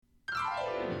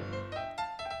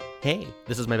Hey,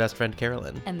 this is my best friend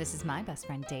Carolyn. And this is my best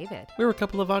friend David. We're a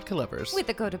couple of vodka lovers. With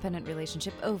a codependent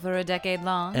relationship over a decade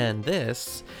long. And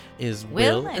this is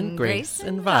Will and Grace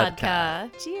and Vodka.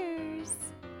 Cheers.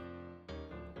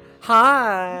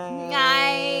 Hi.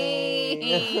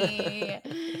 Hi.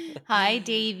 Hi,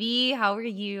 Davey. How are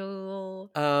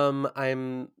you?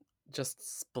 I'm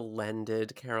just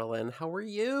splendid, Carolyn. How are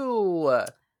you?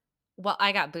 Well,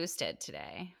 I got boosted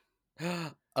today.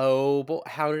 Oh, but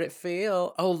how did it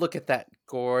feel? Oh, look at that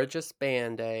gorgeous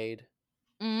Band-Aid.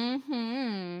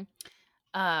 Mm-hmm.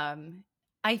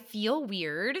 I feel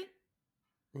weird.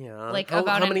 Yeah. Like how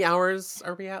about many hours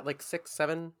are we at? Like 6,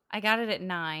 7? I got it at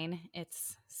 9.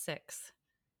 It's 6.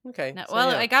 Okay. No, so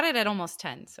well, yeah. I got it at almost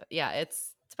 10. So yeah,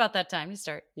 it's about that time to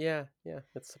start. Yeah.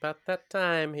 It's about that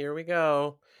time. Here we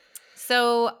go.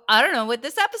 So I don't know what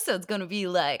this episode's going to be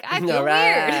like. I feel All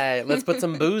right, weird. let's put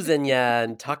some booze in ya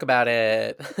and talk about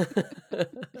it.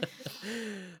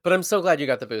 But I'm so glad you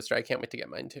got the booster. I can't wait to get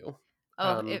mine too.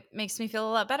 It makes me feel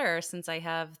a lot better since I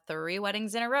have 3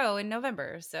 weddings in a row in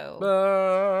November.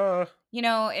 So,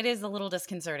 it is a little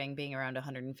disconcerting being around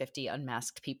 150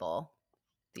 unmasked people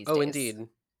these days.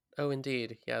 Oh,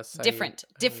 indeed. Yes. Different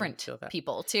feel that.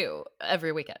 people too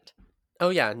every weekend. Oh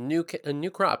yeah, a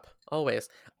new crop always.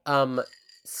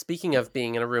 Speaking of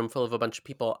being in a room full of a bunch of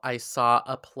people, I saw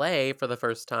a play for the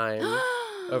first time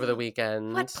over the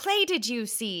weekend. What play did you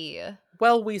see?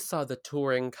 Well, we saw The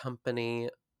Touring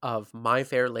Company of My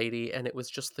Fair Lady, and it was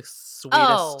just the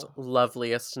sweetest,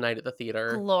 loveliest night at the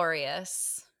theater.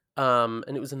 Glorious. And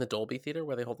it was in the Dolby Theater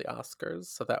where they hold the Oscars,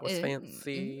 so that was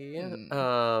fancy.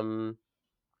 Yeah,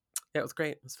 it was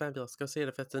great. It was fabulous. Go see it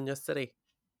if it's in your city.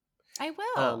 I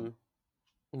will.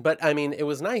 But I mean, it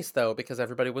was nice though because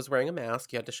everybody was wearing a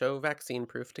mask. You had to show vaccine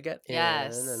proof to get in,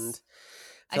 and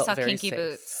I saw Kinky safe.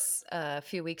 Boots a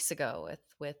few weeks ago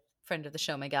with friend of the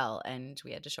show Miguel, and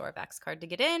we had to show our Vax card to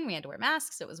get in. We had to wear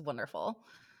masks. It was wonderful.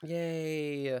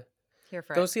 Yay! Here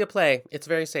for Go it. see a play. It's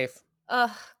very safe.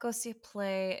 Go see a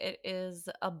play. It is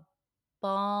a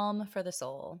balm for the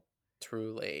soul.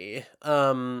 Truly. What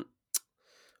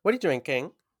are you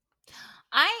drinking?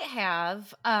 I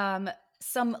have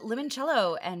some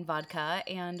limoncello and vodka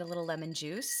and a little lemon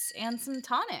juice and some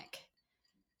tonic.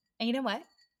 And you know what?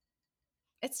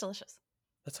 It's delicious.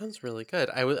 That sounds really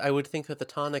good. I would think that the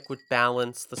tonic would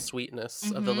balance the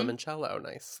sweetness of the limoncello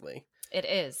nicely. It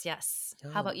is, yes.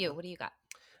 How about you? What do you got?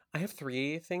 I have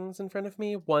 3 things in front of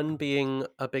me. One being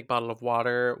a big bottle of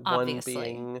water. Obviously. One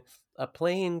being a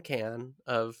plain can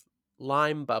of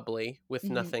lime bubbly with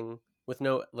nothing, with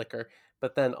no liquor.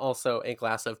 But then also a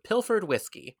glass of pilfered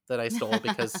whiskey that I stole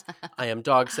because I am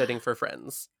dog sitting for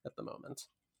friends at the moment.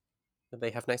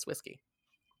 They have nice whiskey.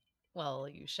 Well,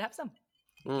 you should have some.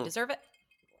 You deserve it.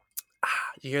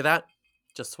 You hear that?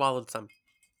 Just swallowed some.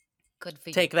 Good for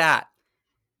you. Take that,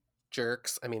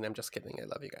 jerks. I mean, I'm just kidding. I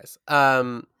love you guys.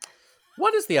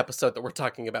 What is the episode that we're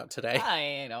talking about today?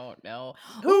 I don't know.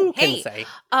 Who can say?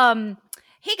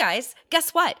 Hey guys,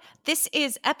 guess what? This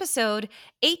is episode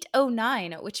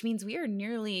 809, which means we are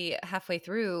nearly halfway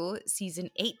through season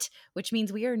 8, which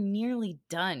means we are nearly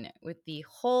done with the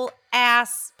whole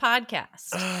ass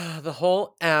podcast. The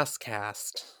whole ass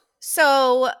cast.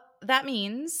 So that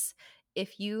means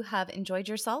if you have enjoyed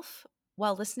yourself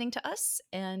while listening to us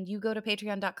and you go to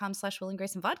patreon.com/Will and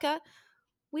Grace and Vodka,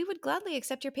 we would gladly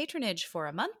accept your patronage for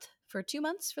a month, for 2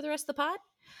 months, for the rest of the pod.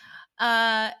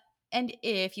 And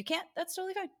if you can't, that's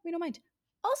totally fine. We don't mind.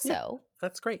 Also,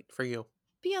 that's great for you.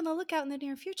 Be on the lookout in the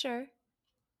near future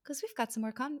because we've got some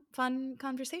more fun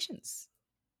conversations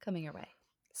coming your way.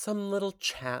 Some little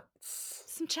chats.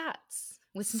 Some chats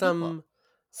with some people.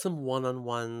 Some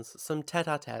one-on-ones, some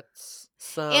tete-a-tetes.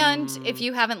 And if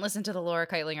you haven't listened to the Laura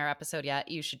Keitlinger episode yet,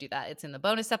 you should do that. It's in the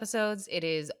bonus episodes. It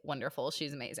is wonderful.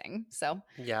 She's amazing. So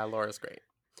yeah, Laura's great.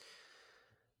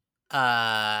 So,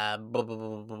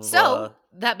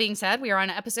 that being said, we are on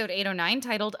episode 809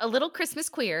 titled A Little Christmas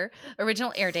Queer.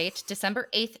 Original air date, December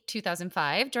 8th,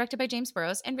 2005. Directed by James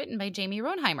Burrows and written by Jamie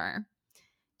Ronheimer.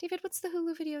 David, what's the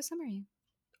Hulu video summary?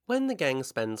 When the gang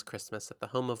spends Christmas at the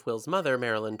home of Will's mother,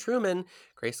 Marilyn Truman,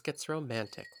 Grace gets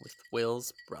romantic with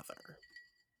Will's brother.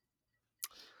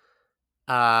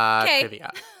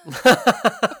 Trivia.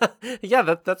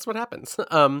 Yeah, that's what happens.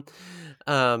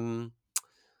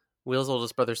 Will's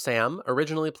oldest brother, Sam,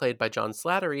 originally played by John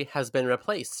Slattery, has been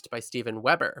replaced by Steven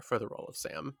Weber for the role of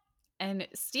Sam. And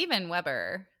Steven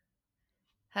Weber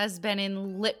has been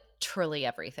in literally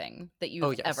everything that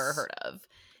you've ever heard of.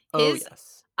 His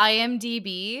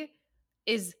IMDb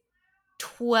is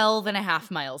 12 and a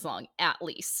half miles long, at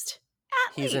least.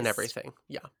 He's in everything,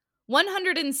 yeah.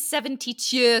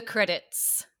 172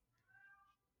 credits.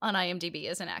 on IMDb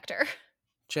as an actor.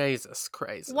 Jesus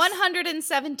Christ.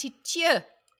 172.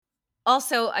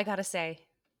 Also, I gotta say,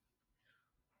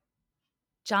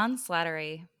 John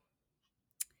Slattery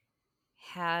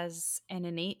has an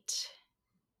innate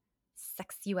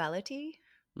sexuality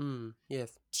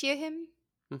Yes. to him.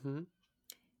 Mm-hmm.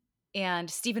 And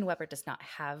Steven Weber does not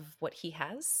have what he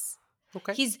has.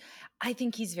 Okay. I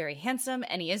think he's very handsome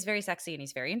and he is very sexy and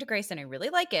he's very into Grace and I really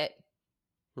like it.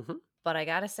 Mm-hmm. But I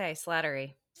gotta say,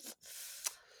 Slattery,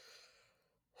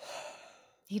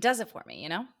 he does it for me, you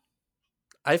know?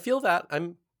 I feel that.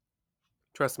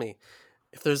 Trust me,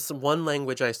 if there's one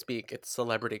language I speak, it's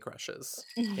celebrity crushes.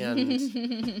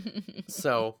 And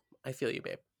so I feel you,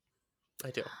 babe.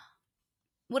 I do.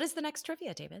 What is the next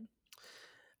trivia, David?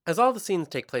 As all the scenes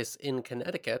take place in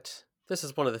Connecticut, this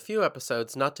is one of the few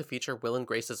episodes not to feature Will and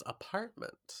Grace's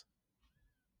apartment.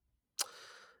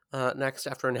 Next,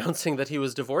 after announcing that he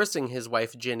was divorcing his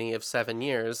wife Ginny of 7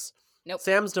 years, Nope.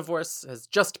 Sam's divorce has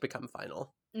just become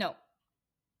final. No.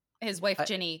 His wife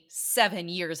Ginny 7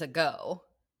 years ago.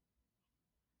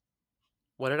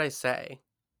 What did I say?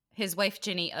 His wife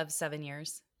Ginny of 7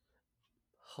 years.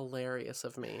 Hilarious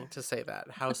of me to say that.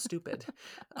 How stupid.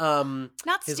 Not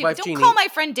his stupid. Wife Don't Jeannie, call my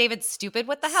friend David stupid.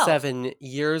 What the hell? 7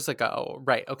 years ago.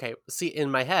 Right. Okay. See,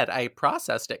 in my head, I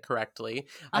processed it correctly.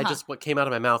 What came out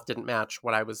of my mouth didn't match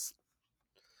what I was.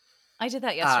 I did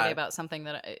that yesterday about something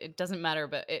that it doesn't matter,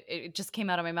 but it just came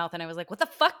out of my mouth and I was like, what the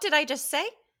fuck did I just say?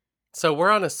 So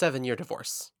we're on a 7-year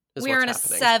divorce. We're in a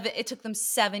 7. It took them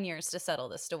 7 years to settle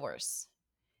this divorce.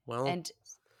 Well, and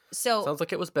so sounds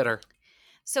like it was bitter.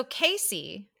 So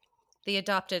Casey, the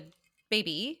adopted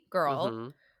baby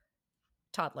girl,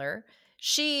 toddler,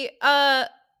 she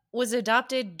was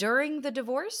adopted during the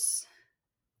divorce?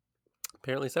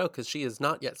 Apparently so, because she is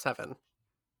not yet 7.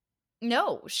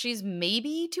 No, she's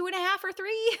maybe 2.5 or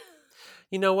 3.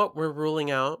 You know what? We're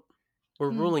ruling out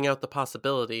the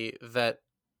possibility that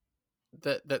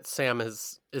Sam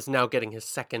is now getting his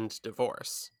second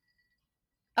divorce.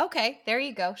 Okay, there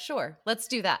you go. Sure. Let's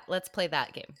do that. Let's play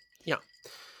that game. Yeah.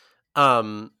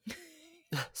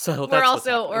 So we're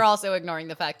also ignoring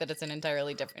the fact that it's an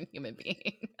entirely different human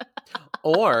being.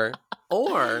 or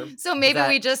so maybe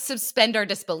we just suspend our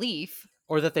disbelief.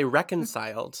 Or that they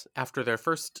reconciled after their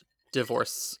first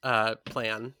divorce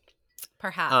plan.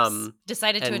 Perhaps.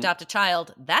 Decided to adopt a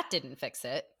child. That didn't fix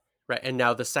it. Right. And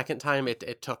now the second time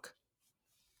it took.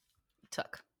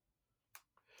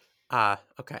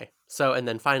 Okay. So, and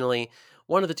then finally,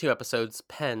 one of the 2 episodes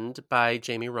penned by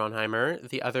Jamie Ronheimer,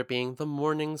 the other being The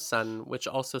Morning Sun, which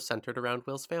also centered around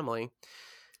Will's family.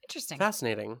 Interesting.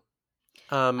 Fascinating.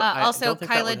 Also,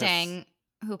 Kyla Dang,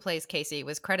 who plays Casey,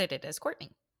 was credited as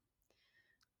Courtney.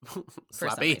 For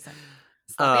some reason.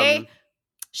 Sloppy.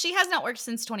 She has not worked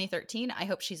since 2013. I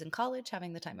hope she's in college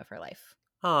having the time of her life.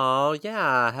 Oh,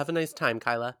 yeah. Have a nice time,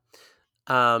 Kyla.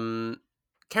 Carolyn,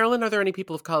 are there any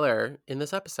people of color in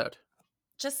this episode?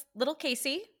 Just little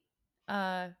Casey.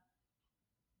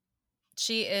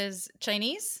 She is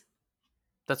Chinese.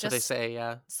 That's what they say,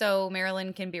 yeah. So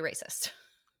Marilyn can be racist.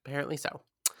 Apparently so.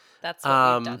 That's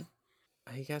what we've done.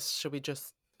 I guess, should we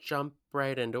just jump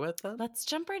right into it then? Let's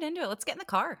jump right into it. Let's get in the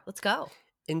car. Let's go.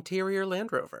 Interior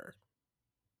Land Rover.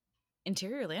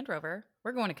 Interior Land Rover?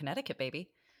 We're going to Connecticut,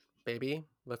 baby. Baby,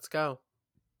 let's go.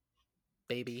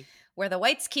 Baby. Where the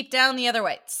whites keep down the other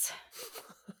whites.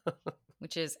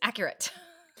 Which is accurate.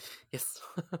 Yes.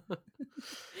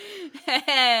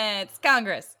 It's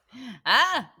Congress.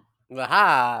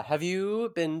 Aha! Have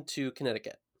you been to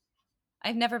Connecticut?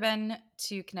 I've never been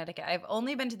to Connecticut. I've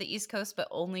only been to the East Coast, but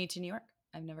only to New York.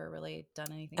 I've never really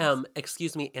done anything else.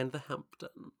 Excuse me, and the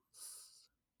Hamptons.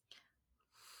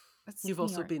 You've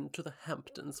also been to the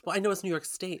Hamptons. Well, I know it's New York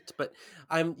State, but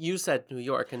you said New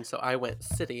York, and so I went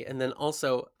city. And then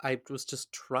also, I was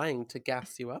just trying to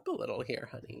gas you up a little here,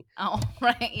 honey. Oh,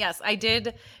 right. Yes, I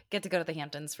did get to go to the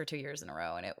Hamptons for 2 years in a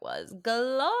row, and it was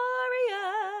glorious.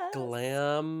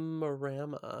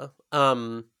 Glamorama.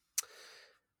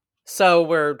 So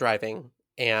we're driving,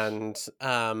 and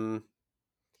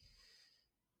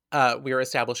we are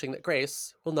establishing that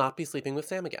Grace will not be sleeping with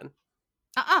Sam again.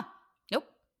 Nope.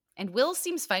 And Will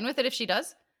seems fine with it if she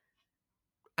does.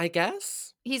 I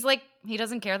guess. He's like, he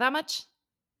doesn't care that much.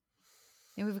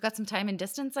 Maybe we've got some time and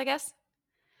distance, I guess.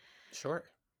 Sure.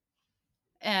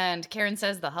 And Karen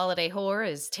says the holiday whore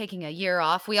is taking a year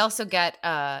off. We also get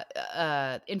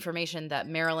information that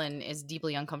Marilyn is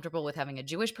deeply uncomfortable with having a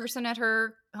Jewish person at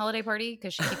her holiday party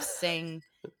because she keeps saying,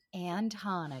 and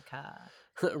Hanukkah.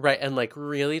 Right, and like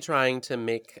really trying to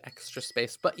make extra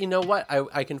space. But you know what?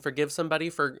 I can forgive somebody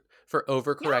for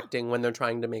overcorrecting when they're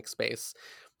trying to make space.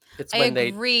 It's when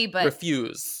they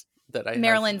refuse that I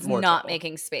Marilyn's have more not trouble.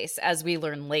 making space, as we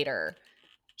learn later.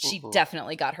 She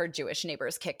definitely got her Jewish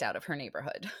neighbors kicked out of her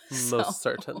neighborhood. Most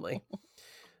certainly.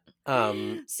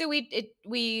 So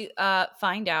we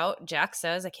find out, Jack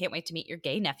says, I can't wait to meet your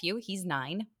gay nephew. He's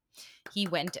 9. He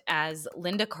went as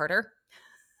Linda Carter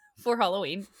for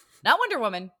Halloween. Not Wonder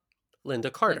Woman.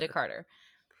 Linda Carter. Linda Carter.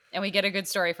 And we get a good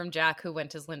story from Jack, who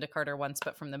went as Linda Carter once,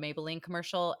 but from the Maybelline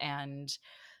commercial. And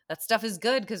that stuff is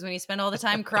good because when you spend all the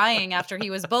time crying after he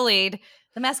was bullied,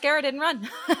 the mascara didn't run.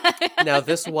 Now,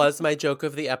 this was my joke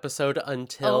of the episode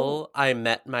until I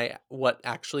met what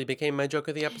actually became my joke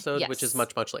of the episode, which is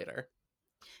much, much later.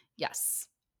 Yes.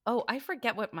 Oh, I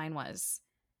forget what mine was.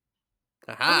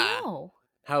 Aha! Oh, no.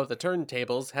 How the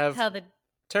turntables have turned.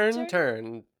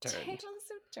 Tables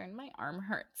have turned. My arm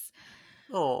hurts.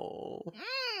 Oh.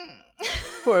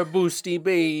 Poor Boosty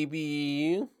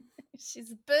baby.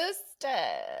 She's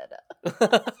boosted.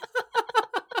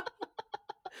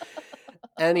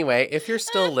 Anyway, if you're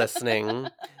still listening,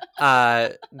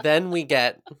 then we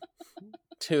get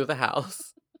to the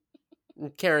house.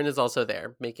 Karen is also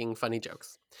there, making funny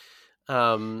jokes.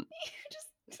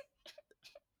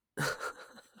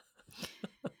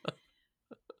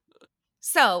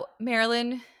 So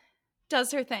Marilyn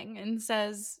does her thing and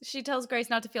she tells Grace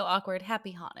not to feel awkward.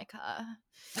 Happy Hanukkah.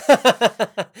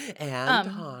 And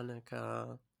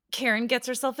Hanukkah. Karen gets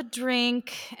herself a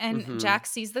drink, and Jack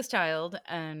sees this child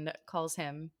and calls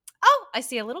him, oh, I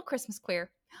see a little Christmas queer.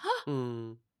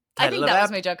 I think that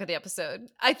was my joke of the episode.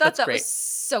 I thought that was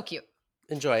so cute.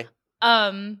 Enjoy.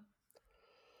 And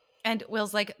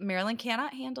Will's like, Marilyn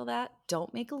cannot handle that.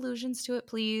 Don't make allusions to it,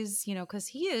 please. Because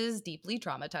he is deeply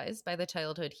traumatized by the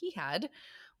childhood he had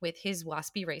with his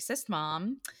waspy racist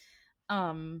mom.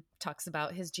 Talks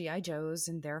about his G.I. Joes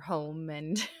and their home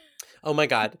and... Oh my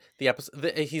God. The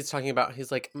episode he's talking about,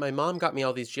 he's like, my mom got me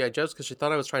all these G.I. Joes because she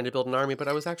thought I was trying to build an army, but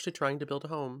I was actually trying to build a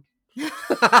home. So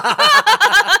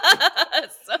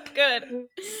good.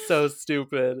 So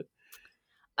stupid.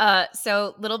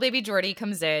 So little baby Jordy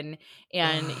comes in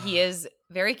and he is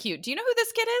very cute. Do you know who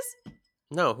this kid is?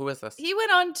 No, who is this? He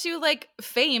went on to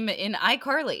fame in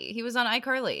iCarly. He was on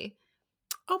iCarly.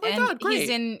 Oh my God, great.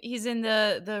 He's in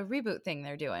the reboot thing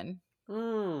they're doing.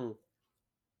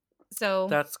 So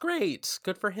that's great.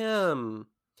 Good for him.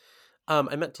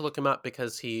 I meant to look him up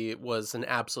because he was an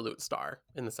absolute star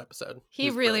in this episode. He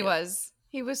really was.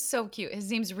 He was so cute. His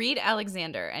name's Reed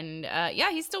Alexander. And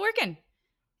he's still working.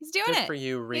 He's doing it. Good for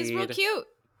you, Reed. He's real cute.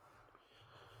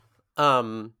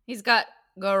 He's got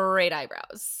great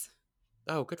eyebrows.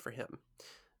 Oh, good for him.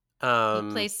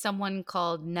 He plays someone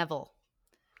called Neville.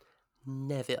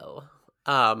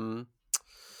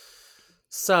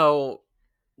 So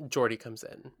Jordy comes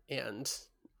in and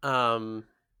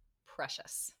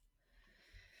Precious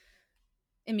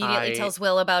immediately tells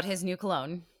Will about his new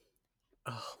cologne.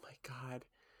 Oh my God.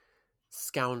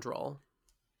 Scoundrel.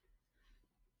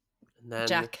 And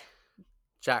then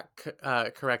Jack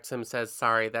corrects him, says,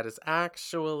 sorry, that is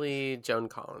actually Joan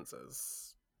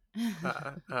Collins's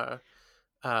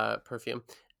perfume.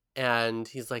 And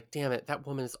he's like, damn it, that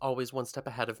woman is always one step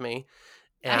ahead of me.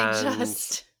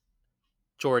 And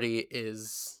Jordy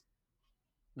is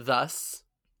thus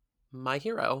my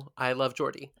hero. I love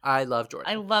Jordy. I love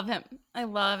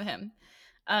him.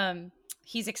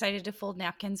 He's excited to fold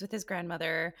napkins with his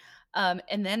grandmother.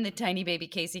 And then the tiny baby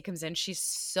Casey comes in. She's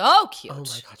so cute. Oh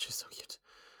my God, she's so cute.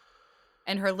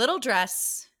 And her little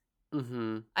dress.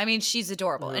 I mean, she's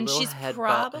adorable. And she's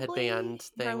probably her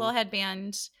little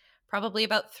headband, probably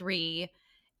about 3.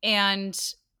 And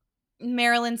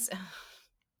Marilyn's...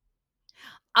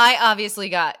 I obviously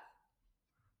got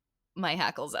my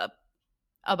hackles up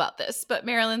about this, but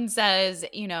Marilyn says,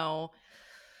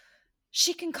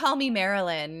 she can call me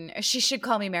Marilyn. She should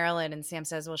call me Marilyn. And Sam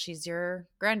says, well, she's your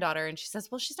granddaughter. And she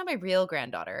says, well, she's not my real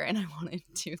granddaughter. And I wanted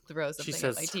to throw something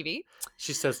at my TV.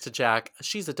 She says to Jack,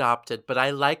 she's adopted, but I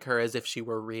like her as if she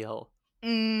were real.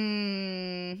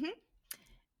 Mm-hmm.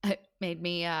 It made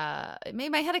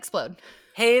my head explode.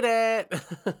 Hate it.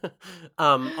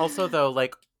 Also, though,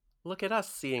 look at us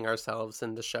seeing ourselves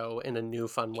in the show in a new,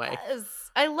 fun way.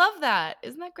 Yes, I love that.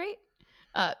 Isn't that great?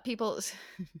 People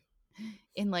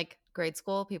in grade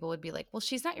school, people would be like, well,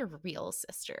 she's not your real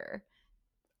sister.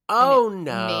 Oh,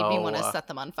 no. Made me want to set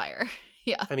them on fire.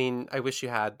 Yeah. I mean, I wish you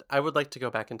had. I would like to go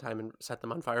back in time and set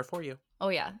them on fire for you. Oh,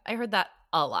 yeah. I heard that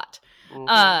a lot.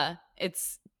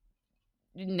 It's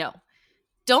no.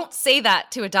 Don't say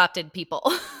that to adopted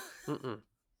people.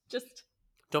 Just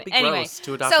don't be gross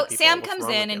to adopted people. So Sam comes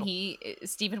in and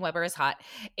Steven Weber is hot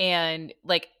and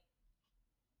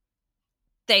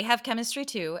they have chemistry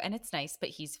too, and it's nice, but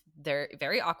he's they're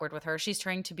very awkward with her. Grace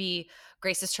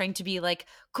is trying to be like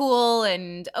cool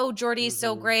and, oh, Jordy's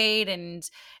so Mm-hmm. great. And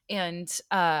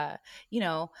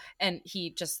and he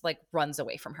just like runs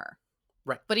away from her.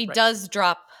 Right. But he right. does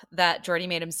drop that Jordy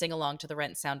made him sing along to the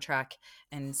Rent soundtrack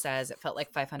and says it felt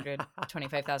like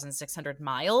 525,600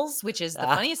 miles, which is the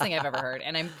funniest thing I've ever heard.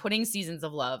 And I'm putting Seasons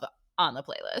of Love on the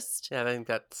playlist. Yeah, I think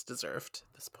that's deserved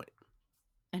at this point.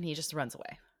 And he just runs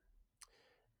away.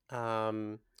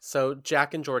 So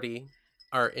Jack and Jordy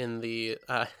are in the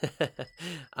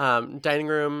dining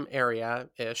room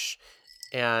area-ish,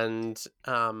 and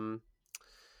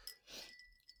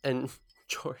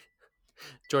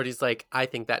Jordy's like, I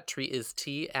think that tree is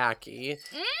tea-acky,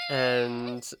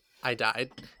 and I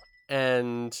died.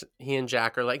 And he and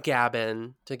Jack are like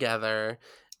gabbing together.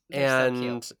 They're so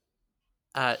cute.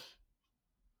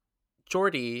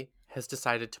 Jordy has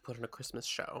decided to put on a Christmas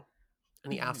show,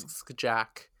 and he asks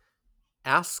Jack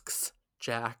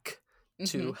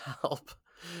to help.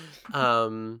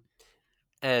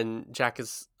 And Jack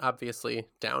is obviously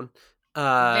down.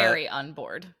 Very on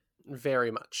board. Very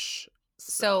much.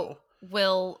 So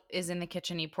Will is in the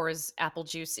kitchen. He pours apple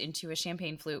juice into a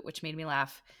champagne flute, which made me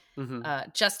laugh,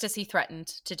 just as he threatened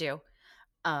to do.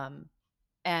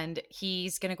 And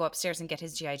he's going to go upstairs and get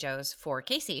his G.I. Joes for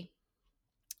Casey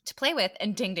to play with,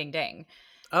 and ding, ding, ding.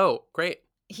 Oh, great.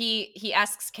 He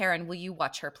asks Karen, will you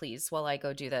watch her, please, while I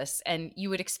go do this? And you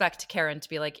would expect Karen to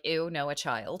be like, ew, no, a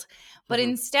child. But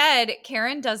instead,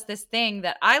 Karen does this thing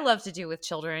that I love to do with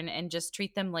children and just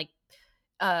treat them like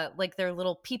they're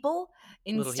little people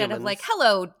instead of like,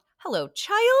 hello,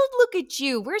 child, look at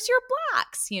you. Where's your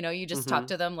blocks? You just talk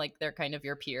to them like they're kind of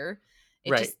your peer.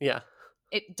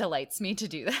 It delights me to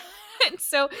do that. And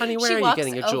so, honey, where are you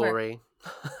getting your jewelry?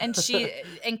 And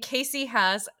Casey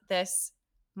has this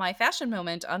My Fashion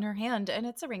moment on her hand, and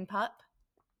it's a ring pop.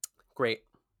 Great.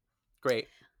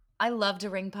 I loved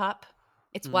a ring pop.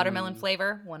 It's watermelon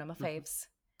flavor, one of my faves.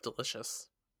 Delicious.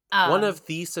 One of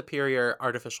the superior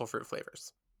artificial fruit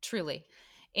flavors. Truly.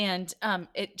 And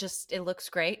it looks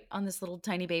great on this little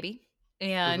tiny baby.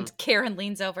 And Karen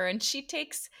leans over and she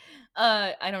takes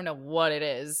I don't know what it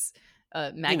is,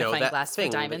 magnifying glass for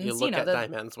diamonds. You look at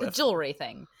diamonds with. The jewelry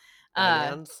thing.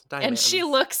 Diamonds. And she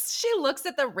looks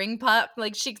at the ring pop,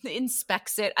 like she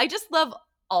inspects it. I just love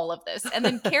all of this. And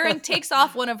then Karen takes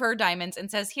off one of her diamonds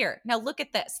and says, here, now look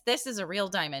at this. This is a real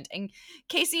diamond. And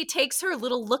Casey takes her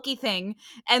little looky thing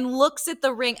and looks at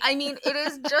the ring. I mean, it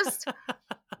is just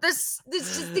this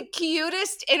is just the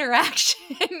cutest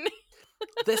interaction.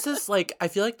 This is like, I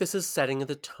feel like this is setting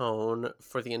the tone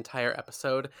for the entire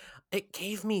episode. It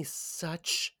gave me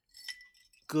such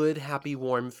good, happy,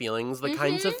 warm feelings. The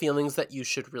kinds of feelings that you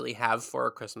should really have for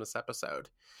a Christmas episode,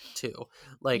 too.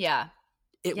 Like, yeah.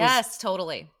 It was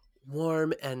totally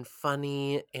warm and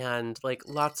funny, and like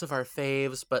lots of our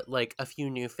faves, but like a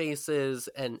few new faces,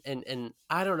 and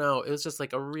I don't know, it was just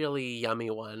like a really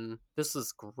yummy one. This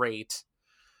is great.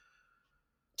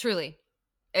 Truly,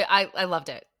 I loved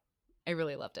it. I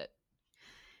really loved it.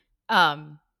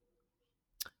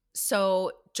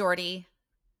 So Jordy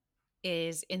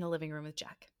is in the living room with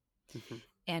Jack,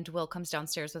 and Will comes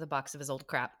downstairs with a box of his old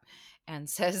crap and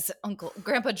says,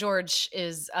 Grandpa George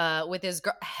is with his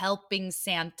helping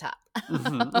Santa.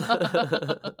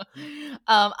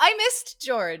 I missed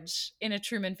George in a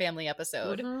Truman Family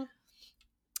episode.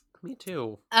 Me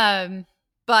too.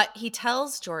 But he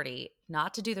tells Jordy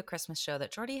not to do the Christmas show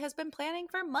that Jordy has been planning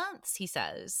for months, he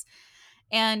says.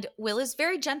 And Will is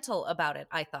very gentle about it,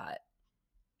 I thought.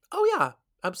 Oh, yeah.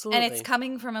 Absolutely. And it's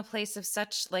coming from a place of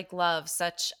such like love,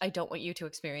 such I don't want you to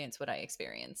experience what I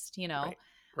experienced,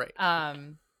 Right.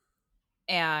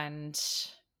 And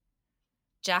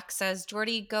Jack says,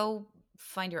 Jordy, go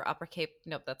find your opera cape.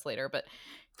 Nope, that's later. But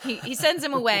he sends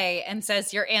him away and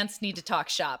says, your aunts need to talk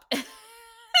shop.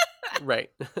 Right.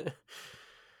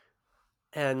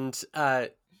 And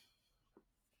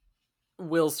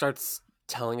Will starts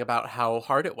telling about how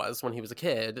hard it was when he was a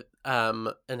kid,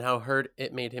 and how hurt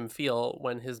it made him feel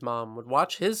when his mom would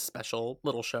watch his special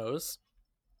little shows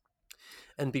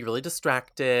and be really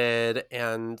distracted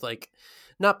and like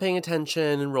not paying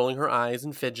attention and rolling her eyes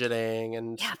and fidgeting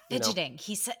and fidgeting.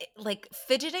 He said like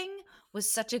fidgeting was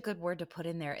such a good word to put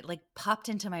in there. It like popped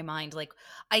into my mind. Like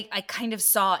I kind of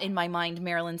saw in my mind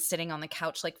Marilyn sitting on the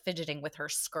couch like fidgeting with her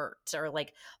skirt or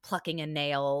like plucking a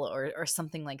nail or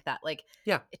something like that. Like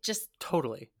it just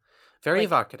totally very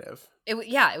evocative. It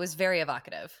was very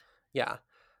evocative. Yeah.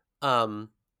 And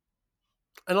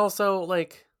also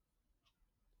like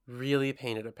really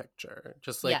painted a picture.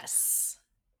 Just like, yes,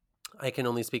 I can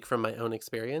only speak from my own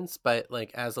experience, but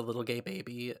like as a little gay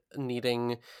baby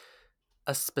needing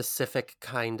a specific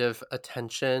kind of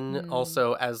attention. Mm.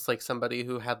 Also, as like somebody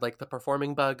who had like the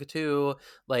performing bug too,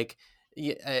 like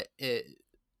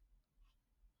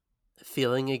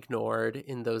feeling ignored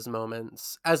in those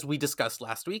moments, as we discussed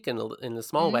last week in a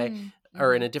small way, Mm.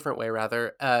 or in Mhm. a different way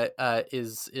rather,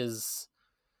 is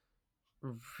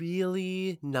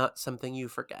really not something you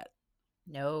forget.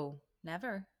 No,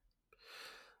 never.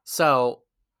 So,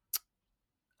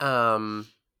 and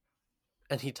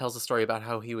he tells a story about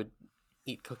how he would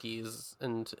eat cookies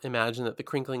and imagine that the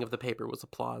crinkling of the paper was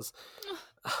applause.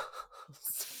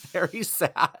 It's very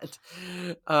sad.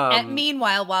 And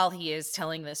meanwhile, while he is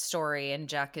telling this story and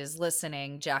Jack is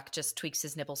listening, Jack just tweaks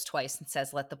his nipples twice and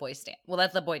says, "Let the boy stand." Well,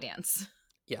 let the boy dance.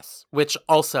 Yes, which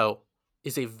also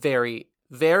is a very,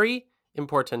 very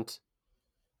important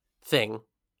thing.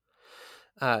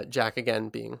 Jack, again,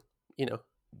 being,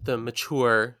 the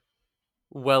mature,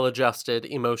 well-adjusted,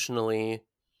 emotionally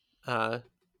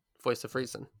voice of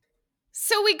reason.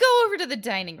 So we go over to the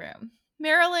dining room.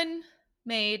 Marilyn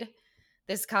made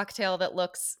this cocktail that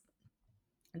looks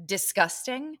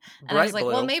disgusting. And I was Bright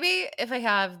like, well, blue. maybe if I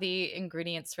have the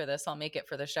ingredients for this, I'll make it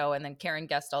for the show. And then Karen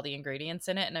guessed all the ingredients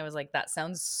in it. And I was like, that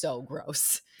sounds so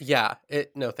gross. Yeah,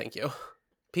 no thank you.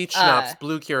 Peach schnapps,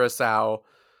 blue curacao.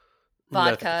 No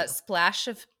thank Vodka, you. splash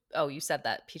of, oh, you said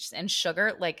that, peach and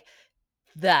sugar. Like,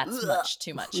 that's much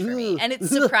too much for me. And it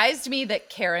surprised me that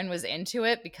Karen was into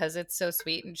it because it's so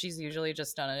sweet and she's usually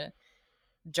just on a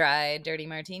dry, dirty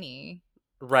martini.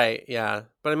 Right, yeah.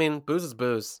 But I mean, booze is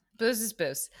booze. Booze is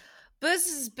booze. Booze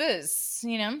is booze,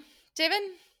 David?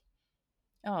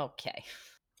 Okay.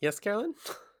 Yes, Carolyn?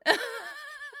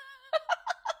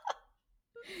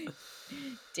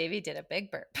 Davey did a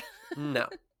big burp. No.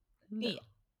 Yeah.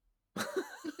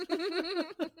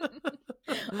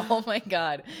 Oh my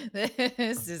god.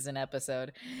 This is an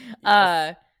episode.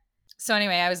 Yes. So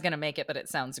anyway, I was going to make it, but it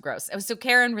sounds gross. So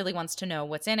Karen really wants to know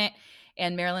what's in it.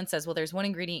 And Marilyn says, well, there's one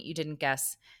ingredient you didn't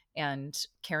guess, and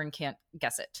Karen can't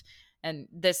guess it. And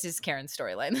this is Karen's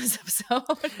storyline this episode.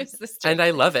 And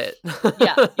I love it.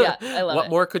 Yeah, I love it. What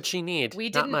more could she need? We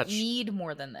Not didn't much. need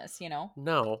more than this,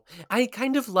 No. I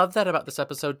kind of love that about this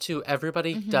episode, too.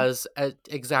 Everybody Mhm. does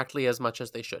exactly as much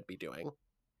as they should be doing.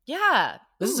 Yeah.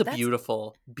 This is a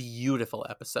beautiful, beautiful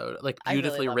episode. Like, I really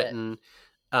beautifully love it.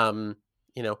 written.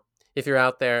 If you're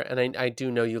out there, and I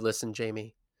do know you listen,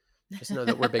 Jamie, just know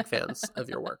that we're big fans of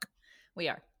your work. We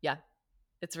are. Yeah.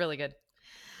 It's really good.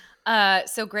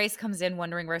 So Grace comes in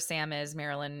wondering where Sam is.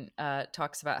 Marilyn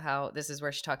talks about how this is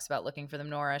where she talks about looking for the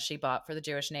menorah she bought for the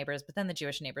Jewish neighbors, but then the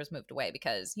Jewish neighbors moved away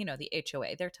because, the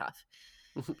HOA, they're tough.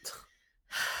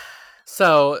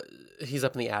 So he's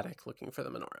up in the attic looking for the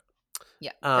menorah.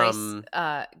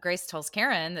 Yeah. Grace tells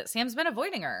Karen that Sam's been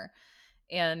avoiding her.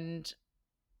 And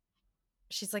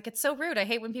she's like, it's so rude. I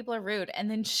hate when people are rude. And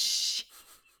then she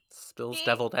spills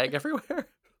deviled egg everywhere.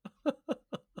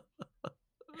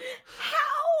 How?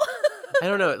 I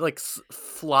don't know. It like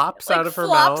flops out of her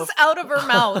mouth. Flops out of her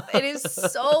mouth. It is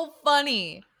so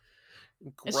funny.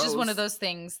 Gross. It's just one of those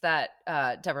things that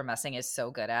Deborah Messing is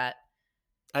so good at.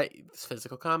 It's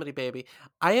physical comedy, baby.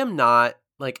 I am not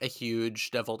like a huge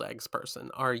deviled eggs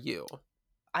person. Are you?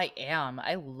 I am.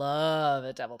 I love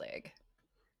a deviled egg.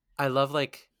 I love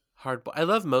like I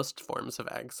love most forms of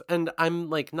eggs, and I'm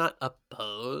like not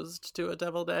opposed to a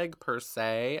deviled egg per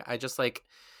se. I just like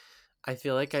I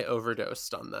feel like I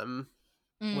overdosed on them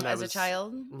when I was a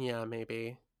child. Yeah,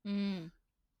 maybe.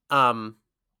 I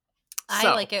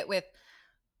like it with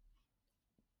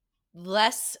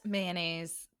less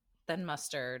mayonnaise than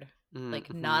mustard.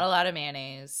 Like not a lot of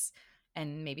mayonnaise,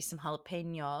 and maybe some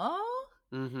jalapeno,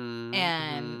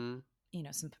 and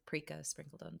some paprika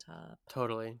sprinkled on top.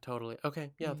 Totally.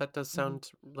 Okay, yeah, that does sound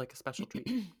like a special treat.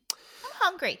 I'm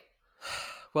hungry.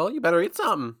 Well, you better eat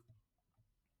something.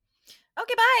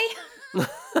 Okay,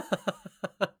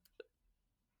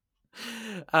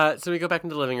 bye. So we go back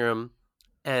into the living room,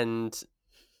 and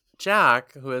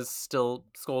Jack, who is still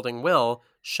scolding Will,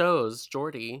 shows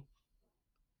Geordie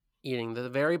eating the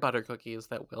very butter cookies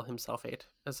that Will himself ate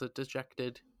as a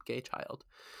dejected gay child.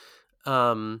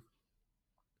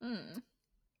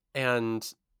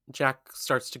 And Jack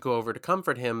starts to go over to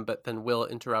comfort him, but then Will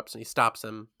interrupts and he stops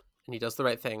him, and he does the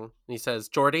right thing. And he says,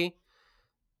 Geordie,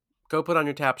 go put on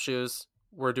your tap shoes.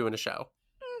 We're doing a show.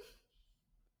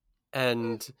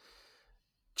 And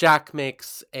Jack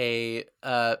makes a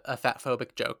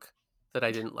fatphobic joke that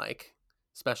I didn't like,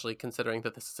 especially considering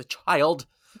that this is a child.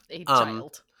 A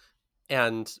child.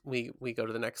 And we go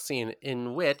to the next scene,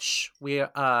 in which we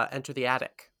enter the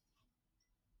attic.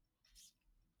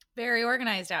 Very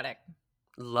organized attic.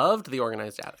 Loved the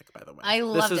organized attic, by the way. I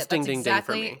loved it. This is ding ding ding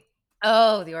for me.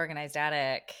 Oh, the organized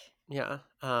attic. Yeah.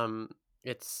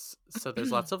 It's so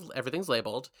there's lots of everything's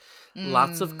labeled.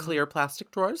 Lots of Mm. clear plastic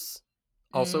drawers,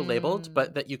 also labeled,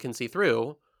 but that you can see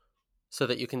through, so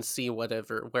that you can see where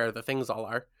the things all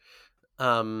are.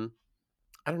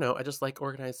 I don't know. I just like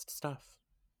organized stuff.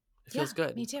 It Yeah, feels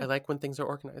good. me too. I like when things are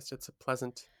organized. It's a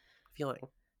pleasant feeling.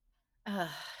 Uh,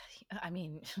 I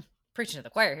mean, preaching to the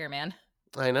choir here, man.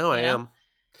 I know I You know? am.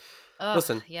 Oh,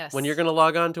 Listen, when you're yes. gonna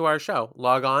log on to our show,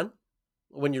 log on.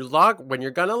 When you're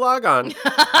gonna log on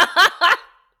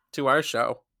to our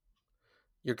show,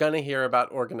 you're gonna hear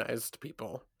about organized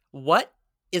people. What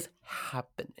is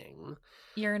happening?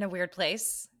 You're in a weird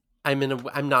place. I'm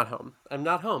not home. I'm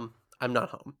not home. I'm not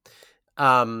home.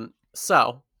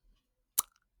 So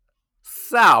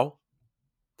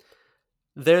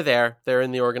they're there. They're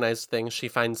in the organized thing. She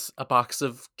finds a box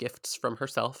of gifts from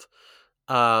herself.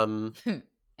 and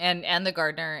the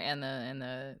gardener and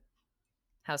the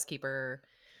housekeeper.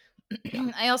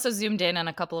 Yeah. I also zoomed in on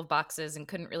a couple of boxes and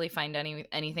couldn't really find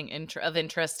anything of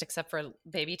interest except for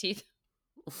baby teeth.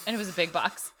 And it was a big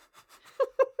box.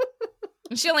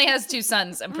 And she only has 2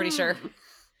 sons, I'm pretty sure.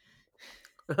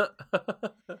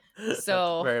 That's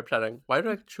So very upsetting. Why would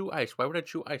I chew ice? Why would I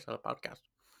chew ice on a podcast?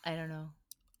 I don't know.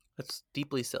 That's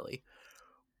deeply silly.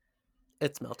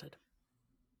 It's melted.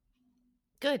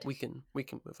 Good. We can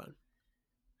move on.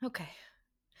 Okay.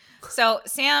 So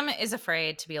Sam is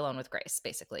afraid to be alone with Grace,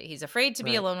 basically. He's afraid to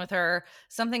be Right. alone with her.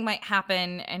 Something might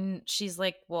happen. And she's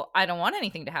like, well, I don't want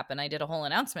anything to happen. I did a whole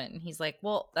announcement. And he's like,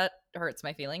 well, that hurts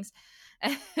my feelings.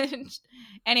 And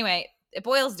anyway, it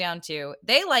boils down to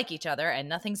they like each other and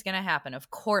nothing's going to happen.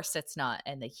 Of course it's not.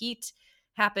 And the heat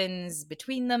happens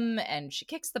between them and she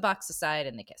kicks the box aside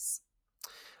and they kiss.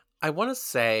 I want to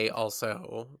say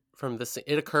also from this,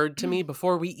 it occurred to me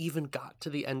before we even got to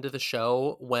the end of the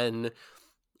show when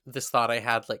this thought I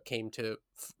had like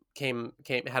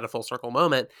had a full circle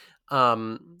moment.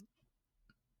 I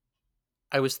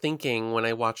was thinking when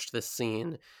I watched this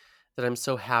scene that I'm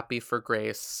so happy for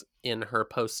Grace in her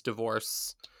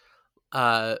post-divorce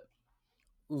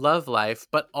love life,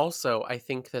 but also I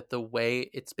think that the way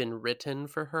it's been written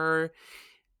for her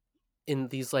in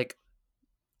these like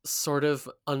sort of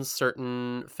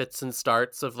uncertain fits and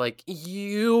starts of like,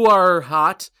 you are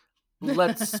hot,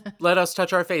 let us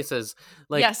touch our faces,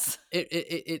 like yes,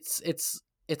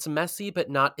 it's messy, but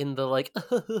not in the like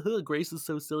Grace is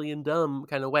so silly and dumb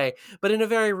kind of way, but in a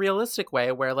very realistic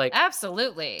way where like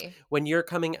absolutely. when you're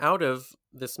coming out of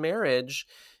this marriage,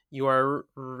 you are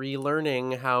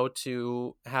relearning how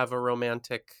to have a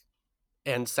romantic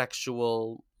and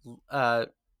sexual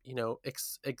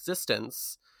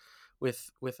existence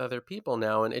with other people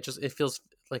now, and it feels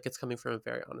like it's coming from a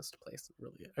very honest place.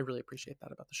 I really appreciate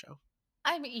that about the show.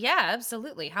 I mean, yeah,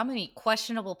 absolutely. How many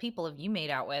questionable people have you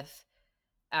made out with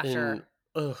after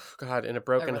Oh god, in a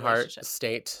broken heart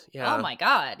state. Yeah. Oh my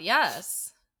god,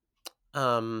 yes.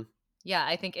 Yeah,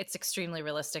 I think it's extremely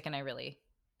realistic and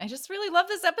I just really love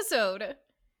this episode.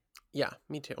 Yeah,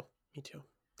 me too.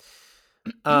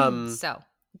 So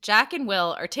Jack and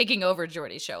Will are taking over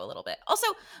Jordy's show a little bit. Also,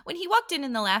 when he walked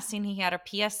in the last scene, he had a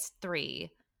PS3.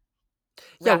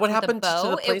 Yeah, what happened to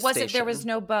the PlayStation? It wasn't. There was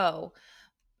no bow,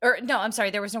 or no, I'm sorry.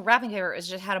 There was no wrapping paper. It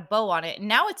just had a bow on it.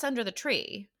 Now it's under the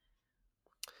tree.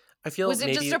 I feel was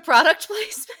it just a product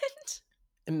placement?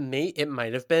 It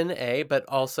might have been but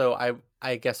also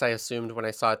I guess I assumed when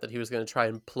I saw it that he was going to try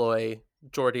and ploy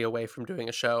Jordy away from doing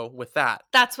a show with that.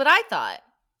 That's what I thought.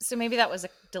 So maybe that was a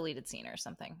deleted scene or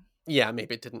something. Yeah,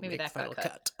 maybe it didn't make the final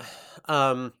cut.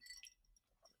 I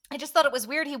just thought it was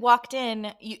weird. He walked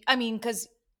in. Because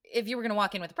if you were going to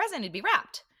walk in with a present, it'd be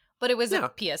wrapped. But it was a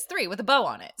PS3 with a bow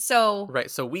on it. So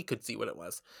right, so we could see what it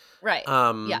was. Right.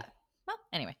 Yeah. Well,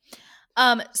 anyway.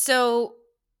 So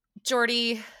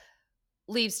Jordy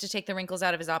leaves to take the wrinkles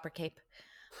out of his opera cape.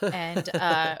 And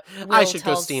I should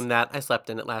go steam that. I slept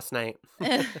in it last night.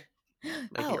 My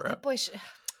hero. That boy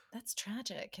that's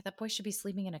tragic. That boy should be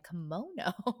sleeping in a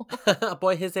kimono. A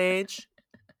boy his age.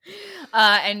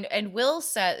 And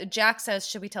Jack says,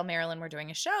 should we tell Marilyn we're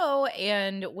doing a show?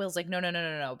 And Will's like,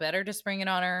 no. Better just bring it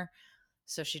on her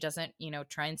so she doesn't,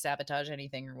 try and sabotage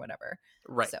anything or whatever.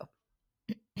 Right. So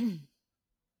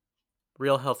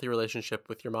real healthy relationship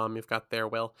with your mom you've got there,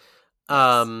 Will.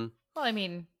 Yes. Well, I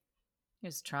mean, he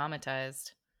was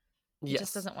traumatized. He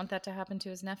just doesn't want that to happen to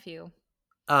his nephew.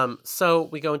 So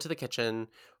we go into the kitchen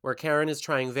where Karen is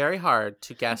trying very hard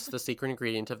to guess the secret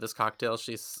ingredient of this cocktail.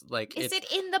 She's like, is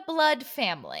it in the blood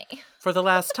family? For the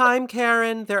last time,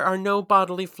 Karen, there are no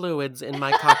bodily fluids in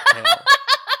my cocktail.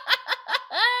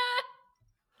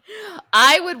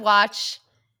 I would watch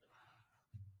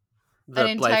An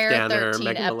the Blythe entire Danner, 13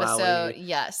 Megan episode. Mullally.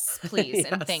 Yes, please.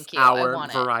 And Yes, thank you. I hour,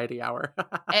 want variety hour.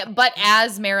 it. But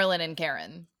as Marilyn and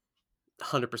Karen.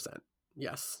 100%.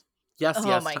 Yes. Yes, Oh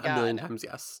yes, my a million God. times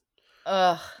yes.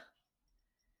 Ugh.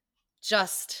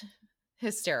 Just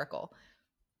hysterical.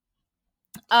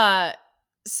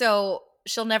 So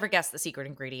she'll never guess the secret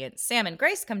ingredient. Sam and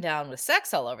Grace come down with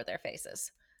sex all over their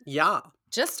faces. Yeah.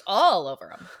 Just all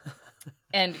over them.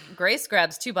 And Grace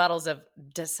grabs 2 bottles of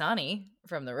Dasani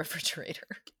from the refrigerator.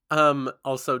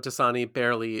 Also, Dasani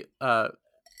barely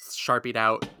sharpied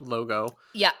out logo.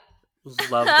 Yeah.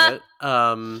 Loved it.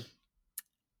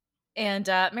 And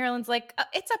Marilyn's like,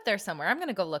 it's up there somewhere. I'm going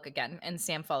to go look again. And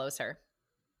Sam follows her.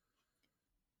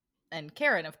 And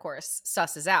Karen, of course,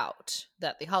 susses out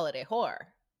that the holiday whore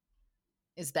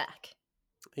is back.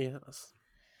 Yes.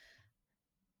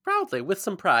 Proudly, with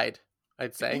some pride,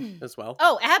 I'd say, as well.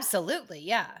 Oh, absolutely.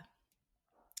 Yeah.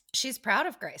 She's proud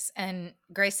of Grace. And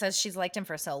Grace says she's liked him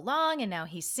for so long and now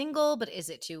he's single, but is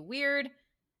it too weird?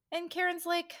 And Karen's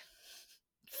like,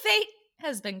 fate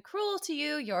has been cruel to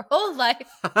you your whole life.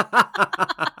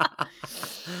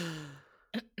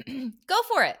 Go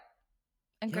for it.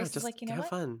 And Grace is like, you know what? Have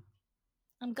fun.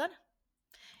 I'm gonna.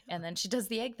 And then she does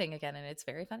the egg thing again, and it's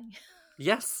very funny.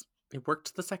 Yes, it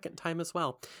worked the second time as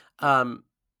well.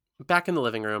 Back in the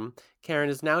living room, Karen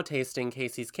is now tasting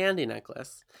Casey's candy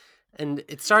necklace. And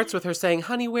it starts with her saying,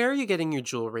 honey, where are you getting your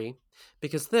jewelry?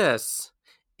 Because this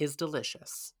is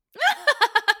delicious.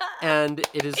 And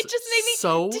it is It just made me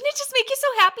so... Didn't it just make you so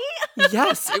happy?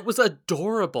 Yes, it was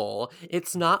adorable.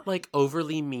 It's not like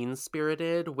overly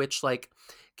mean-spirited, which like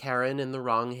Karen in the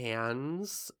wrong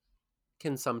hands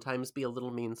can sometimes be a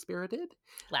little mean-spirited.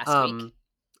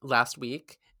 Last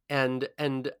week. And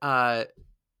it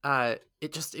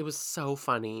was so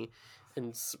funny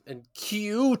and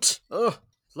cute. Ugh,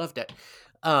 loved it.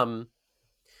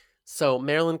 So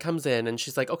Marilyn comes in and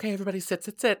she's like, okay, everybody sit.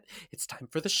 It's time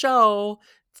for the show.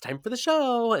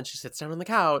 And she sits down on the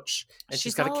couch and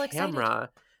she's got a camera. Excited.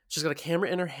 She's got a camera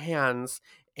in her hands,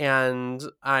 and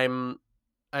I'm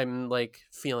like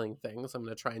feeling things. I'm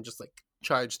going to try and just like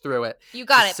charge through it. You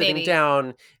got she's it, sitting baby.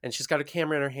 down, and she's got a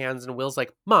camera in her hands, and Will's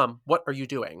like, Mom, what are you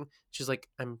doing? She's like,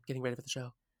 I'm getting ready for the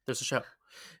show. There's a show.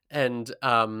 And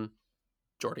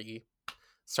Jordy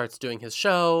starts doing his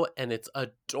show, and it's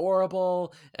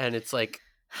adorable, and it's like,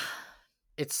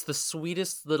 it's the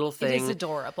sweetest little thing. It is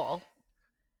adorable.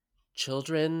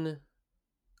 Children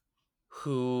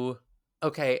who...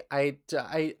 Okay, I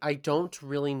don't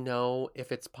really know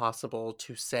if it's possible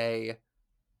to say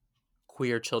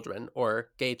queer children or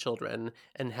gay children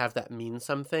and have that mean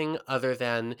something other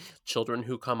than children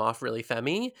who come off really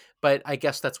femmy, but I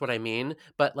guess that's what I mean.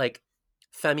 But like,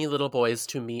 femmy little boys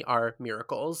to me are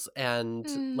miracles,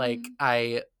 and like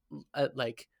I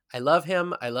love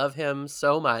him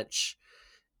so much,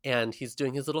 and he's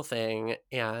doing his little thing,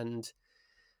 and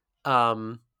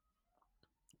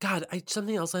God,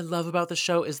 something else I love about the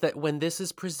show is that when this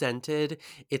is presented,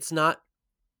 it's not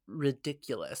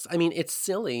ridiculous. I mean, it's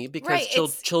silly because right.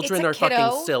 children are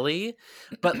fucking silly,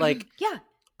 but like, yeah,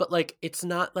 but like, it's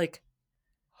not like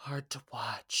hard to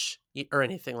watch or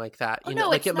anything like that. You know, no,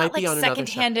 like it might be on another show.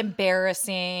 Secondhand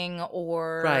embarrassing,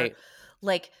 or right,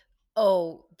 like,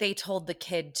 oh, they told the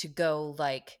kid to go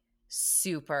like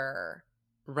super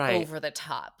over the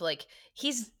top. Like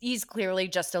he's clearly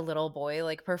just a little boy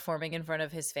like performing in front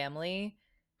of his family,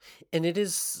 and it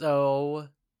is so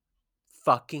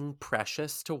fucking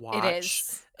precious to watch. It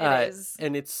is.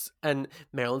 And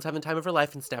Marilyn's having time of her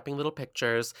life and snapping little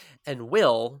pictures, and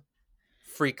Will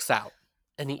freaks out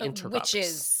and he interrupts, which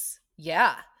is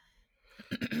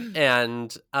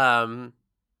and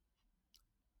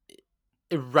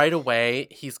right away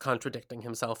he's contradicting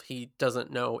himself. He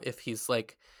doesn't know if he's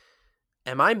like,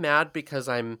 am I mad because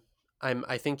I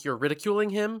think you're ridiculing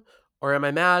him, or am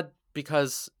I mad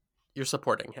because you're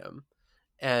supporting him?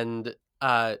 And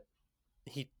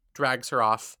he drags her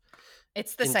off.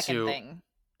 It's the second thing.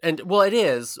 And well, it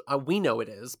is. We know it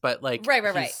is, but like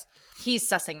right. He's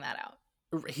sussing that out.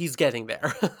 He's getting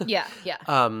there. Yeah.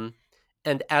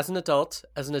 And as an adult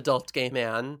gay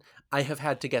man, I have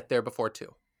had to get there before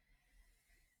too.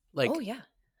 Like, oh yeah.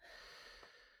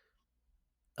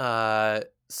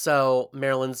 So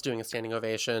Marilyn's doing a standing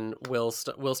ovation. Will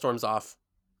storms off.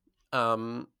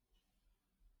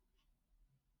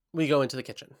 We go into the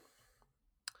kitchen.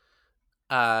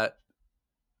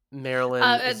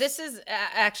 Marilyn. This is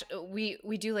actually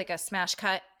we do like a smash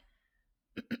cut,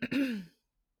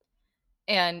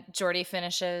 and Jordy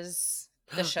finishes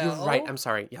the show. You're right. I'm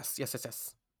sorry. Yes.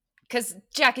 Because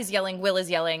Jack is yelling, Will is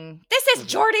yelling, this is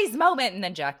Jordy's moment, and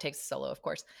then Jack takes a solo, of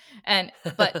course.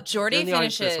 But Jordy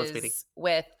finishes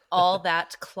with All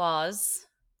That Claws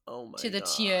Oh my to the god.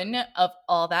 tune of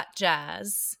All That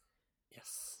Jazz.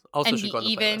 Yes. Also And should he go on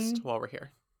the playlist even, while we're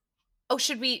here. oh,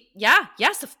 should we? Yeah,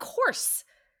 yes, of course.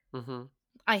 Mm-hmm.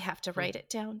 I have to write it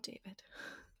down, David.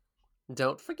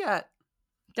 Don't forget.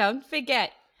 Don't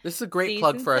forget. This is a great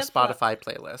plug Seasons for our of Love. Spotify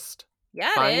playlist.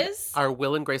 Yeah, Find it is. our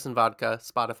Will and Grace and Vodka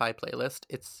Spotify playlist.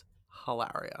 It's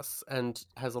hilarious and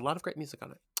has a lot of great music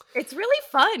on it. It's really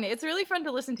fun. It's really fun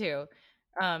to listen to.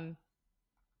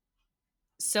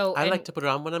 So I and like to put it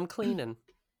on when I'm cleaning.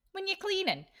 when you're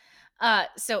cleaning.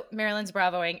 So Marilyn's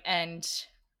bravoing and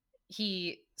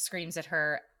he screams at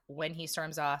her when he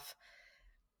storms off.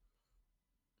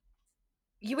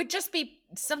 You would just be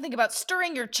something about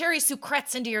stirring your cherry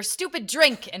sucrets into your stupid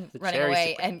drink and The running cherry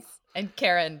away. secrets. And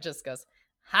Karen just goes,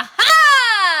 ha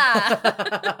ha!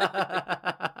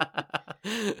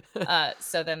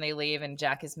 So then they leave and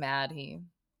Jack is mad.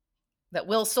 That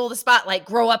Will stole the spotlight.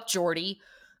 Grow up, Jordy.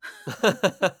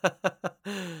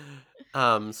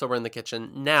 So we're in the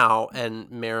kitchen now,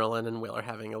 and Marilyn and Will are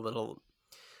having a little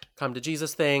come to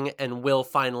Jesus thing, and Will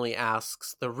finally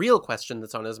asks the real question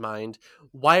that's on his mind.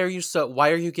 Why are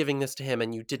you giving this to him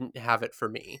and you didn't have it for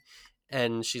me?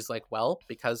 And she's like, well,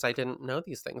 because I didn't know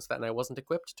these things then. I wasn't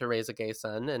equipped to raise a gay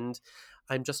son, and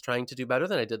I'm just trying to do better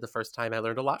than I did the first time. I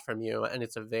learned a lot from you. And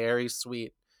it's a very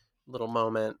sweet little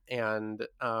moment, and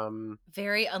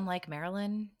very unlike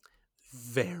Marilyn.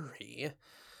 Very.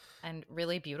 And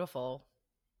really beautiful.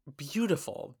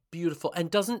 Beautiful.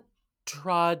 And doesn't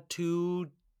trod too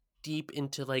deep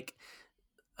into like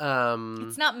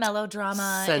it's not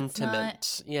melodrama.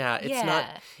 Sentiment.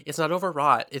 It's not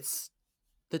overwrought. It's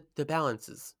the balance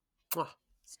is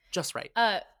it's just right.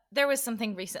 There was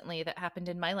something recently that happened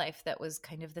in my life that was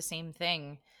kind of the same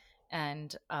thing.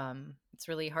 And it's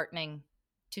really heartening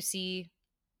to see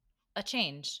a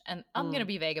change. And I'm going to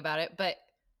be vague about it, but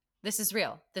this is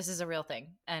real. This is a real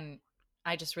thing. And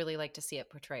I just really like to see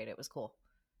it portrayed. It was cool.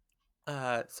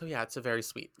 So yeah, it's a very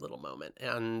sweet little moment.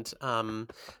 And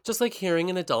just like hearing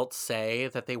an adult say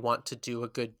that they want to do a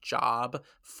good job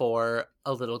for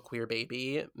a little queer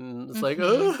baby, it's like,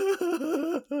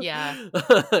 yeah.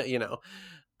 You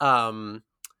know.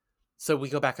 So we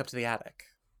go back up to the attic.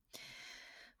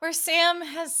 Where Sam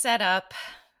has set up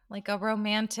like a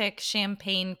romantic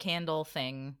champagne candle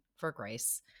thing for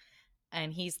Grace.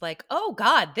 And he's like, oh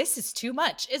God, this is too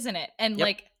much, isn't it? And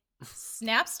like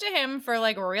snaps to him for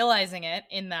like realizing it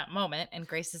in that moment. And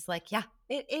Grace is like, yeah,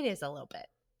 it is a little bit.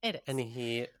 It is. And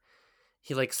he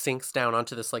like sinks down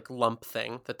onto this like lump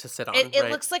thing to sit on. It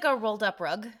looks like a rolled up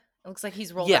rug. It looks like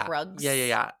he's rolled up rugs.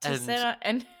 Yeah. To sit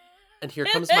on, and here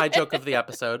comes my joke of the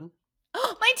episode.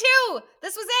 Oh, mine too.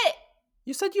 This was it.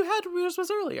 You said yours was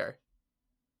earlier.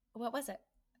 What was it?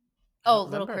 Oh,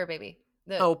 little queer baby.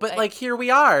 But like here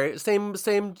we are. Same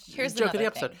Here's joke of the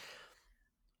episode. Thing.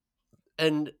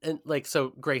 And like so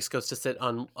Grace goes to sit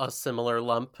on a similar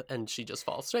lump and she just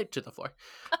falls straight to the floor.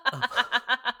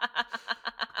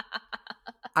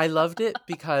 I loved it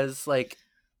because like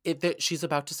she's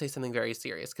about to say something very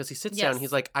serious because he sits down.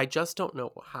 He's like, I just don't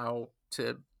know how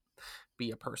to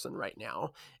be a person right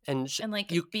now, and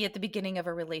like you be at the beginning of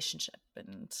a relationship.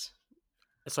 And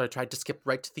so I tried to skip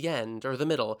right to the end or the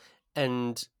middle,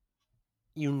 and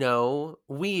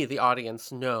we the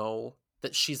audience know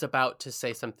that she's about to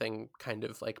say something kind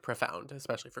of like profound,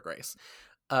 especially for Grace,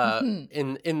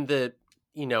 in the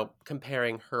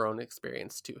comparing her own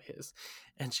experience to his,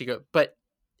 and she goes, but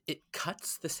it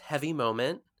cuts this heavy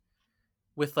moment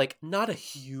with like not a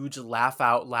huge laugh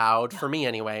out loud for me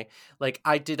anyway. Like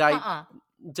did I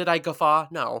guffaw?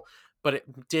 No, but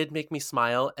it did make me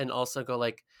smile and also go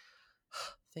like,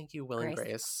 thank you, Will and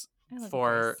Grace,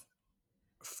 for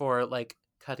like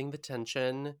cutting the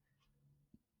tension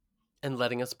and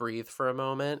letting us breathe for a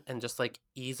moment and just like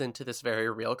ease into this very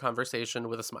real conversation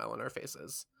with a smile on our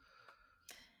faces.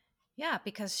 Yeah,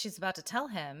 because she's about to tell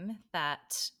him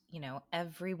that,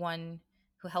 everyone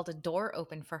who held a door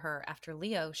open for her after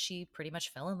Leo, she pretty much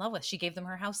fell in love with. She gave them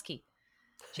her house key.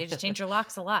 She had to change her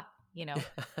locks a lot,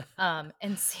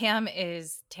 And Sam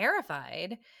is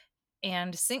terrified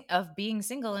of being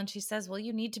single. And she says, well,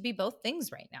 you need to be both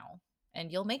things right now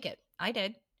and you'll make it. I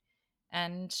did.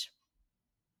 And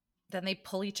then they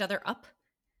pull each other up,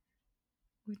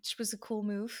 which was a cool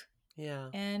move. Yeah.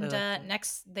 And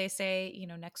next they say,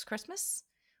 next Christmas,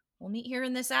 we'll meet here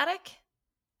in this attic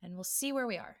and we'll see where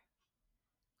we are.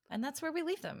 And that's where we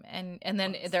leave them. And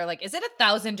then they're like, is it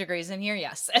 1,000 degrees in here?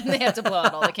 Yes. And they have to blow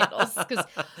out all the candles because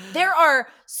there are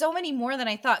so many more than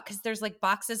I thought. Because there's like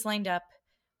boxes lined up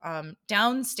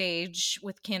downstage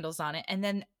with candles on it. And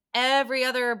then every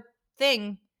other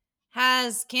thing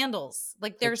has candles.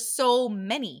 Like there's so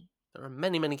many. There are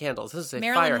many, many candles. This is a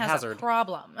Marilyn fire has hazard. a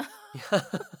problem.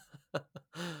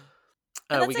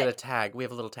 We get a tag. We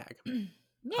have a little tag.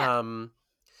 Yeah.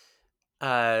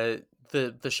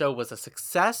 The show was a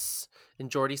success,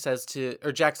 and Jack says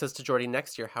to Geordie,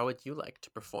 next year, how would you like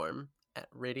to perform at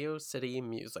Radio City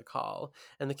Music Hall?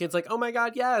 And the kid's like, oh my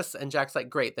god, yes. And Jack's like,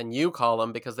 great, then you call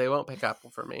them because they won't pick up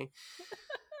for me.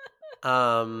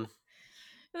 And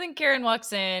then Karen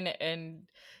walks in and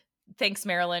thanks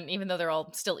Marilyn, even though they're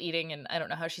all still eating and I don't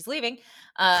know how she's leaving.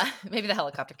 Maybe the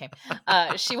helicopter came.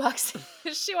 She walks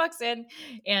in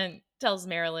and tells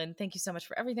Marilyn, thank you so much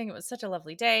for everything. It was such a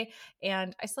lovely day.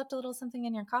 And I slipped a little something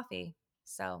in your coffee.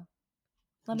 So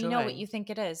let me know what you think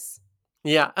it is.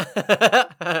 Yeah.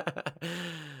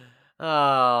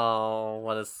 Oh,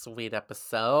 what a sweet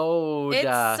episode.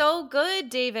 It's so good,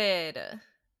 David.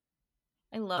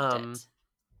 I loved it.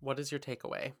 What is your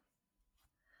takeaway?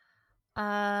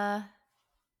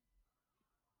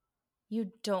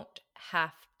 You don't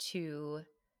have to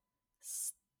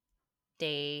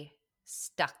stay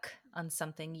stuck on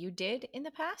something you did in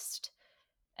the past,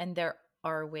 and there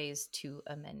are ways to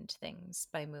amend things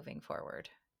by moving forward.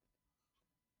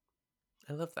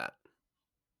 I love that.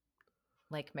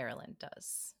 Like Marilyn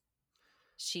does.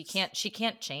 She can't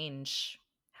change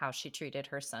how she treated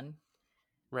her son.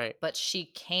 Right. But she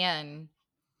can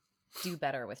do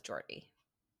better with Geordie.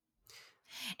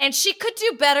 And she could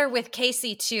do better with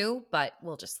Casey too, but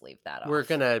we'll just leave that off.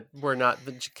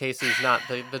 Casey's not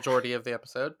the Geordie of the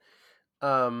episode.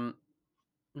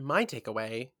 My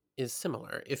takeaway is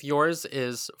similar. If yours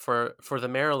is for the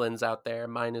Marilyns out there,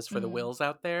 mine is for the Wills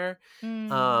out there.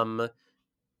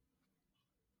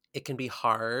 It can be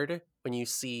hard when you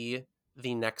see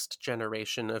the next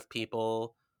generation of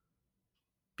people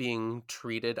being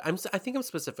treated. I think I'm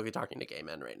specifically talking to gay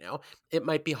men right now. It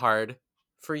might be hard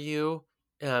for you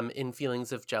in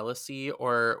feelings of jealousy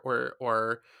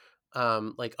or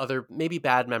like other maybe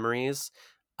bad memories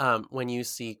when you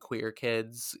see queer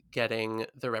kids getting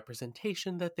the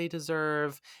representation that they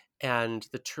deserve and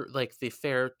the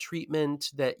fair treatment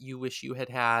that you wish you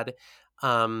had.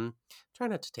 Try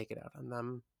not to take it out on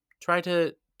them. Try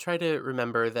to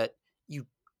remember that you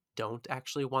don't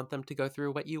actually want them to go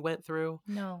through what you went through.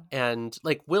 No. And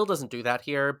like Will doesn't do that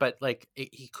here, but like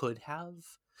he could have.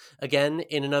 Again,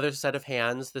 in another set of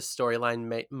hands, this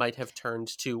storyline might have turned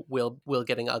to Will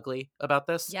getting ugly about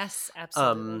this. Yes,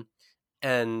 absolutely.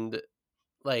 And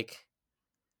like,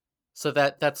 so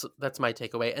that's my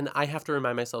takeaway, and I have to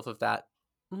remind myself of that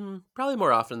probably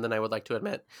more often than I would like to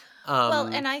admit. Well,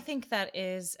 and I think that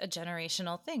is a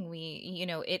generational thing.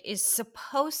 It is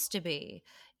supposed to be.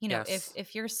 Yes.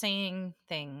 If you're saying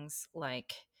things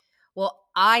like, "Well,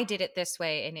 I did it this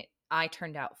way and I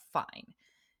turned out fine."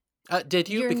 Did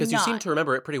you? Because you seem to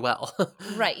remember it pretty well.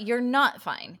 Right. You're not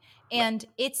fine. And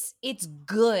right. It's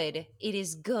good. It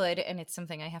is good. And it's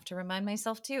something I have to remind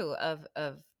myself too of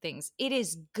things. It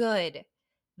is good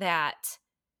that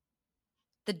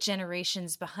the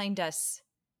generations behind us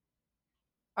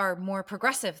are more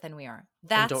progressive than we are.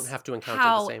 And don't have to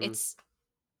encounter the same.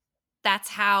 That's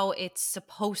how it's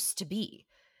supposed to be.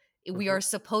 We are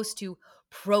supposed to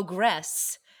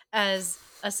progress as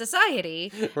a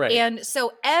society. Right. And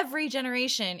so every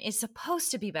generation is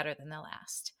supposed to be better than the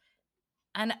last.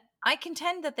 And I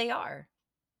contend that they are.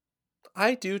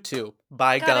 I do too.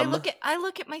 By gum. I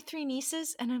look at my 3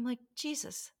 nieces and I'm like,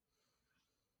 Jesus.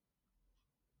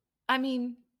 I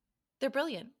mean, they're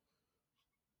brilliant.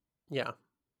 Yeah.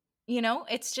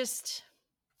 It's just,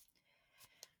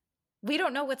 we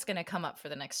don't know what's going to come up for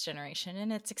the next generation,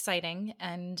 and it's exciting.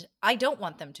 And I don't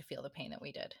want them to feel the pain that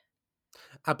we did.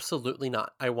 Absolutely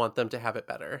not. I want them to have it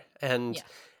better. And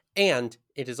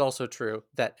it is also true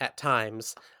that at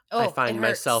times I find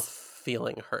myself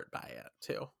feeling hurt by it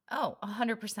too. Oh,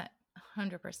 100%.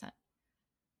 100%.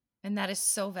 And that is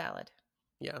so valid.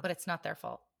 Yeah. But it's not their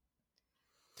fault.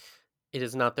 It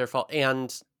is not their fault.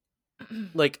 And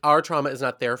like our trauma is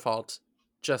not their fault,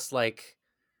 just like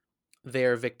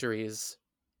their victories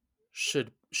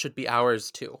should be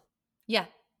ours too. Yeah.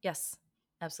 Yes.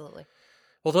 Absolutely.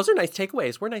 Well, those are nice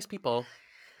takeaways. We're nice people.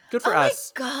 Good for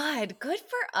us. Oh my God. Good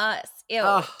for us.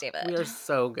 Ew, David. We are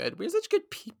so good. We're such good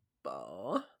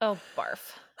people. Oh, barf.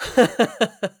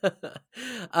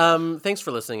 Thanks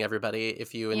for listening, everybody.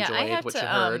 If you enjoyed what you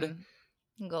heard.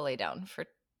 Go lay down for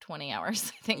 20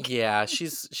 hours, I think. Yeah,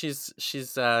 she's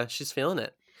feeling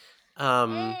it.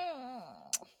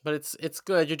 But it's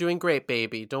good. You're doing great,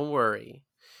 baby. Don't worry.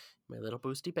 My little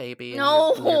boosty baby.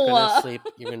 No. You're gonna sleep.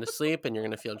 You're gonna sleep and you're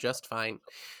gonna feel just fine.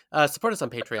 Support us on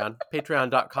Patreon.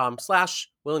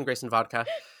 Patreon.com/Will and Grayson Vodka.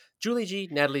 Julie G,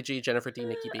 Natalie G, Jennifer D,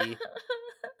 Nikki B.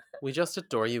 We just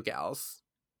adore you gals.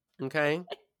 Okay?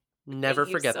 Never Thank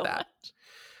you forget so that. much.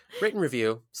 Rate and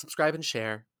review, subscribe and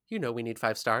share. You know we need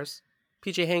 5 stars.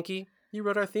 PJ Hankey, you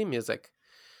wrote our theme music.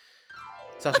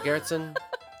 Sasha Gerritsen,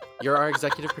 you're our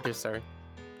executive producer.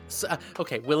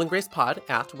 Okay, Will and Grace Pod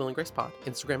at Will and Grace Pod,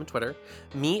 Instagram and Twitter.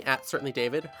 Me at Certainly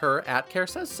David, her at Care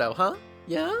Says So, huh?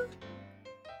 Yeah?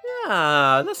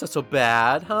 Yeah, that's not so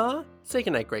bad, huh? Say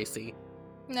goodnight, Gracie.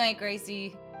 Night,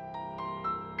 Gracie.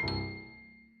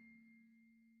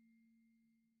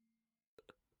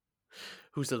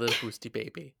 Who's a little boosty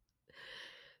baby?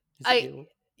 Is it you?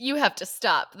 You have to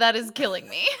stop. That is killing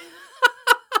me.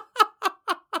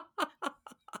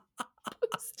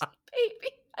 Boosty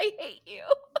baby. I hate you.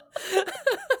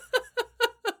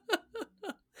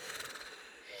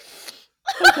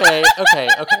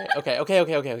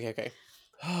 Okay.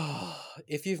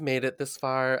 If you've made it this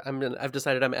far, I've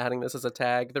decided I'm adding this as a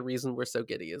tag. The reason we're so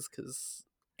giddy is because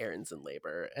Erin's in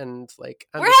labor, and like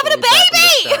I'm We're just having a gonna leave that in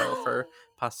the baby! show for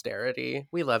posterity.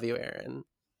 We love you, Erin,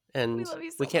 and We love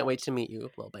you so we can't much. wait to meet you,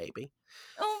 little baby.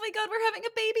 Oh my god, we're having a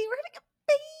baby. We're having a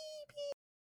baby.